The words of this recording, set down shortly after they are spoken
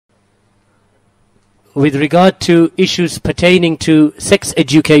with regard to issues pertaining to sex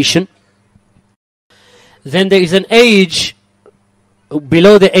education, then there is an age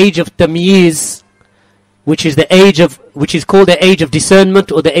below the age of tamyiz, which is called the age of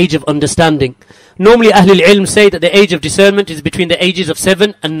discernment or the age of understanding. Normally Ahlul Ilm say that the age of discernment is between the ages of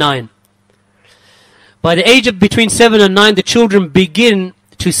 7 and 9. By the age of between 7 and 9, the children begin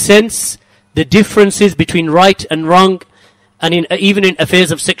to sense the differences between right and wrong, and even in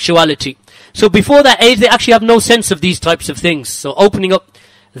affairs of sexuality. So before that age, they actually have no sense of these types of things. So opening up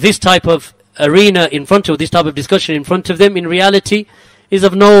this type of arena in front of, this type of discussion in front of them, in reality, is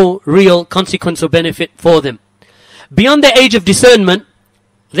of no real consequence or benefit for them. Beyond the age of discernment,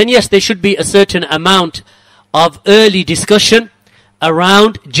 then yes, there should be a certain amount of early discussion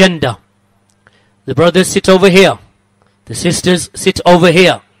around gender. The brothers sit over here. The sisters sit over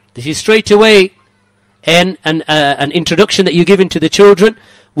here. This is straight away an introduction that you give into the children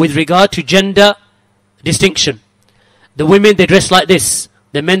with regard to gender distinction. The women, they dress like this.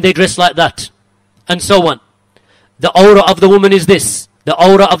 The men, they dress like that. And so on. The aura of the woman is this. The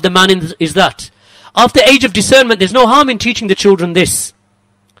aura of the man is that. After age of discernment, there's no harm in teaching the children this.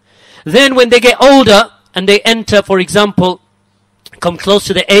 Then when they get older and they enter, for example, come close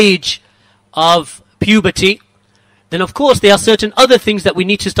to the age of puberty, then of course there are certain other things that we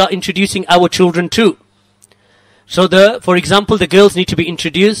need to start introducing our children to. So for example, the girls need to be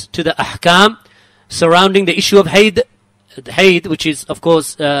introduced to the ahkam surrounding the issue of haid, which is of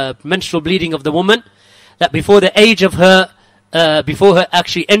course menstrual bleeding of the woman, that before the age of her, before her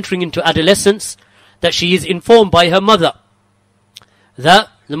actually entering into adolescence, that she is informed by her mother. That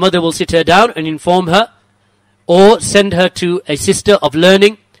the mother will sit her down and inform her, or send her to a sister of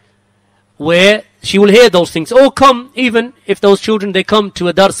learning, where she will hear those things. Or come, even if those children, they come to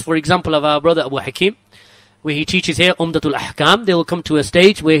a dars, for example, of our brother Abu Hakim, where he teaches here Umdatul Ahkam, they will come to a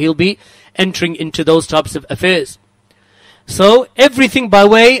stage where he'll be entering into those types of affairs. So everything by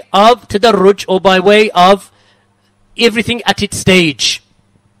way of tadarruj, or by way of everything at its stage.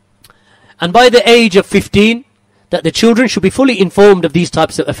 And by the age of 15, that the children should be fully informed of these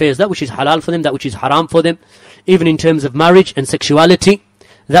types of affairs, that which is halal for them, that which is haram for them, even in terms of marriage and sexuality,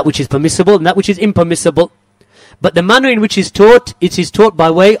 that which is permissible and that which is impermissible. But the manner in which it is taught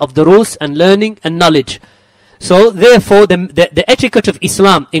by way of duruus and learning and knowledge. So therefore, the etiquette of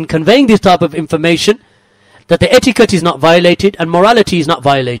Islam in conveying this type of information, that the etiquette is not violated and morality is not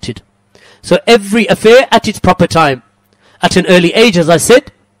violated. So every affair at its proper time. At an early age, as I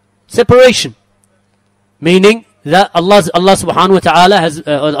said, separation. Meaning that Allah subhanahu wa ta'ala has,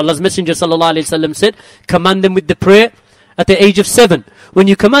 Allah's Messenger sallallahu alayhi wa sallam said, command them with the prayer at the age of 7. When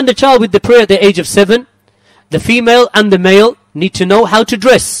you command a child with the prayer at the age of 7, the female and the male need to know how to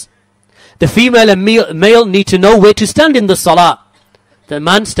dress. The female and male need to know where to stand in the salah. The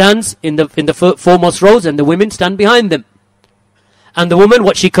man stands in the foremost rows and the women stand behind them. And the woman,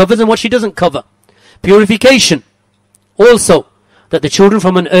 what she covers and what she doesn't cover. Purification. Also, that the children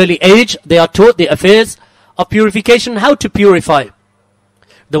from an early age, they are taught the affairs of purification, how to purify.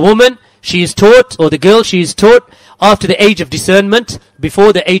 The woman, she is taught, or the girl, she is taught after the age of discernment,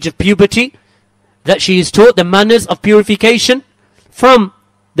 before the age of puberty, that she is taught the manners of purification from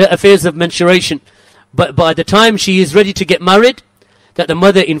the affairs of menstruation. But by the time she is ready to get married, that the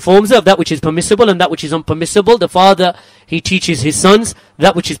mother informs her of that which is permissible and that which is unpermissible. The father, he teaches his sons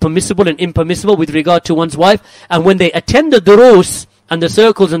that which is permissible and impermissible with regard to one's wife. And when they attend the duruus and the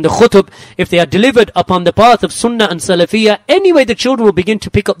circles and the khutub, if they are delivered upon the path of sunnah and salafiyah, anyway the children will begin to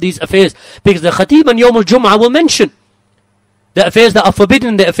pick up these affairs. Because the khatib on Yawm al-Jum'ah will mention the affairs that are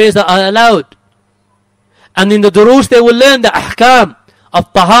forbidden, the affairs that are allowed. And in the duruus they will learn the ahkam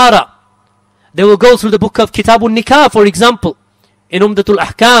of tahara. They will go through the book of Kitab al-Nikah, for example, in Umdatul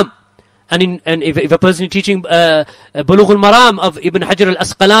Ahkam. And if a person is teaching Bulugh al-Maram of Ibn Hajar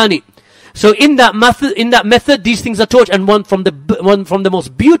al-Asqalani. So in that method, these things are taught. And one from the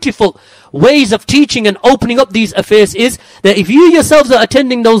most beautiful ways of teaching and opening up these affairs is that if you yourselves are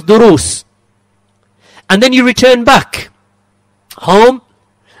attending those duruus, and then you return back home,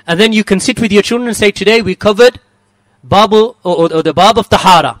 and then you can sit with your children and say, today we covered Babu, or the Bab of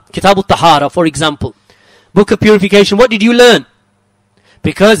Tahara, Kitab al-Tahara, for example. Book of Purification. What did you learn?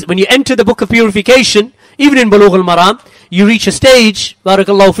 Because when you enter the book of purification, even in Bulugh al-Maram, you reach a stage,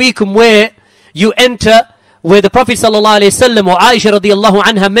 barakallahu feekum, where you enter, where the Prophet sallallahu alaihi wasallam or Aisha radiallahu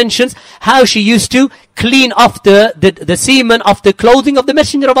anha mentions how she used to clean off the semen of the clothing of the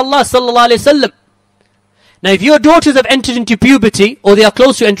Messenger of Allah sallallahu alaihi wasallam. Now if your daughters have entered into puberty, or they are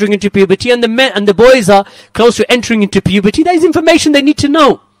close to entering into puberty, and the men and the boys are close to entering into puberty, there is information they need to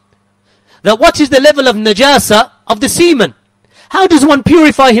know. That what is the level of najasa of the semen? How does one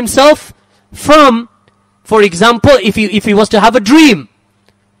purify himself from for example, if he was to have a dream,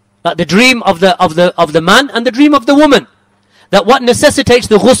 like the dream of the man and the dream of the woman, that what necessitates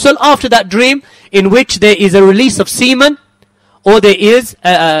the ghusl after that dream, in which there is a release of semen, or there is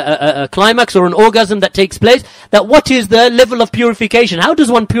a climax or an orgasm that takes place, that what is the level of purification? How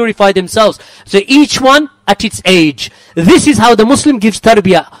does one purify themselves? So each one at its age. This is how the Muslim gives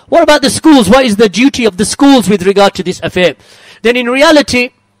tarbiyah. What about the schools? What is the duty of the schools with regard to this affair? Then in reality,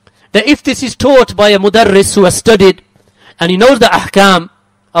 that if this is taught by a mudarris who has studied, and he knows the ahkam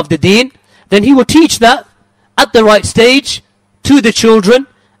of the deen, then he will teach that at the right stage, to the children,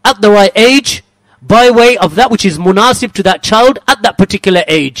 at the right age, by way of that which is munasib to that child at that particular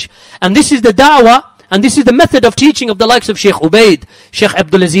age. And this is the da'wah, and this is the method of teaching of the likes of Sheikh Ubaid, Sheikh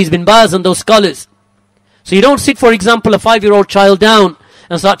Abdul-Aziz bin Baz and those scholars. So you don't sit, for example, a 5-year-old child down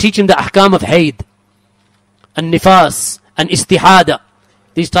and start teaching the ahkam of haid, and nifas, and istihada.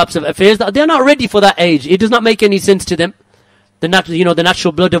 These types of affairs, they're not ready for that age. It does not make any sense to them. The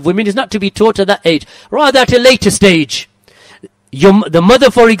natural blood of women is not to be taught at that age. Rather at a later stage. The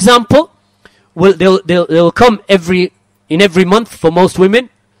mother, for example, they'll come in every month for most women,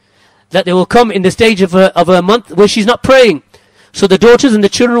 that they will come in the stage of a month where she's not praying. So the daughters and the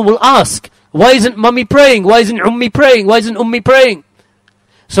children will ask, why isn't mummy praying? Why isn't ummi praying? Why isn't ummi praying?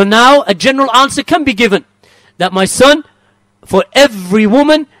 So now a general answer can be given, that my son, for every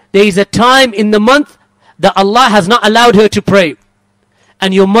woman, there is a time in the month that Allah has not allowed her to pray.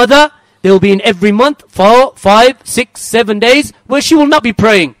 And your mother, there will be in every month 4, 5, 6, 7 days where she will not be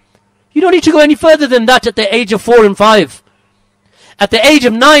praying. You don't need to go any further than that at the age of 4 and 5. At the age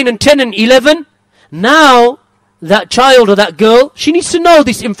of 9 and 10 and 11, now that child or that girl, she needs to know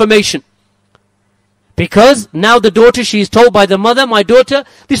this information. Because now the daughter, she is told by the mother, my daughter,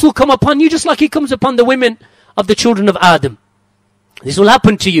 this will come upon you just like it comes upon the women of the children of Adam. This will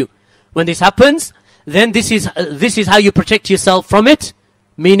happen to you. When this happens, then this is how you protect yourself from it,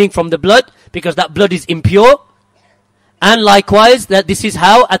 meaning from the blood, because that blood is impure. And likewise, that this is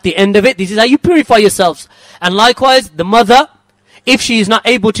how, at the end of it, this is how you purify yourselves. And likewise, the mother, if she is not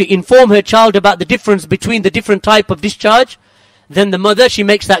able to inform her child about the difference between the different type of discharge, then the mother, she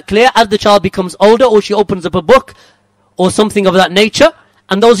makes that clear as the child becomes older, or she opens up a book, or something of that nature,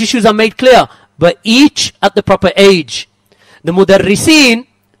 and those issues are made clear. But each at the proper age. The mudarrisin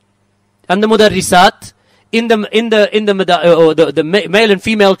and the mudarrisat, the male and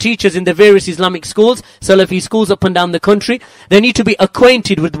female teachers in the various Islamic schools, Salafi schools up and down the country, they need to be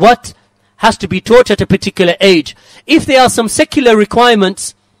acquainted with what has to be taught at a particular age. If there are some secular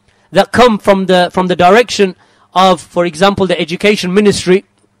requirements that come from the direction of, for example, the education ministry,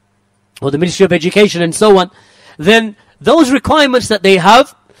 or the Ministry of Education and so on, then those requirements that they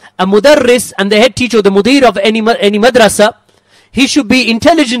have, a mudarris and the head teacher, or the mudir of any madrasa, he should be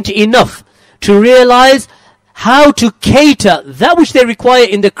intelligent enough to realize how to cater that which they require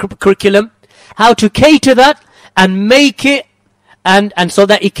in the curriculum, how to cater that and make it, and so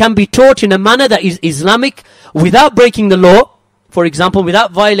that it can be taught in a manner that is Islamic, without breaking the law, for example,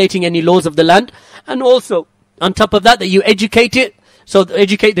 without violating any laws of the land, and also on top of that, that you educate it, so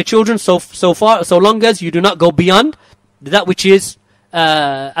educate the children so long as you do not go beyond that which is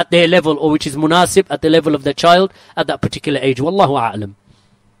at their level, or which is munasib at the level of the child at that particular age. Wallahu a'lam.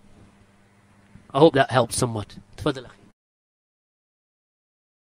 I hope that helps somewhat. تفضل.